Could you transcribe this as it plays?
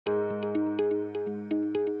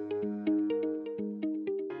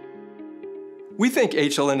We think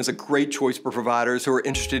HLN is a great choice for providers who are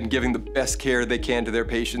interested in giving the best care they can to their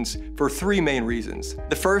patients for three main reasons.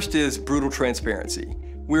 The first is brutal transparency.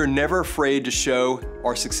 We're never afraid to show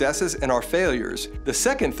our successes and our failures. The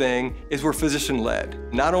second thing is we're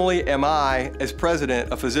physician-led. Not only am I, as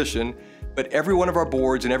president, a physician, but every one of our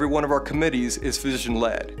boards and every one of our committees is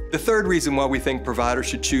physician-led. The third reason why we think providers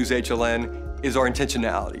should choose HLN is our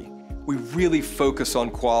intentionality. We really focus on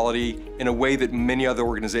quality in a way that many other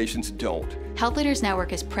organizations don't. Health Leaders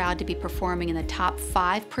Network is proud to be performing in the top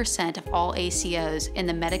 5% of all ACOs in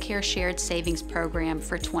the Medicare Shared Savings Program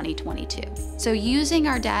for 2022. So using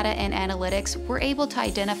our data and analytics, we're able to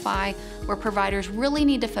identify where providers really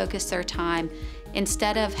need to focus their time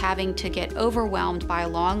instead of having to get overwhelmed by a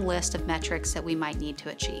long list of metrics that we might need to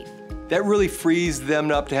achieve. That really frees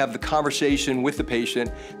them up to have the conversation with the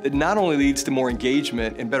patient that not only leads to more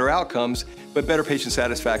engagement and better outcomes, but better patient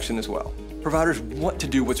satisfaction as well. Providers want to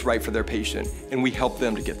do what's right for their patient, and we help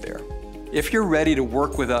them to get there. If you're ready to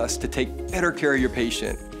work with us to take better care of your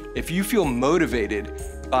patient, if you feel motivated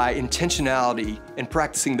by intentionality and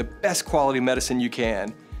practicing the best quality medicine you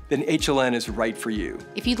can, then HLN is right for you.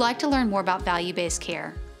 If you'd like to learn more about value-based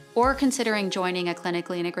care or considering joining a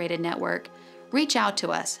clinically integrated network, reach out to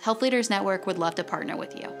us. Health Leaders Network would love to partner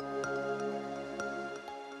with you.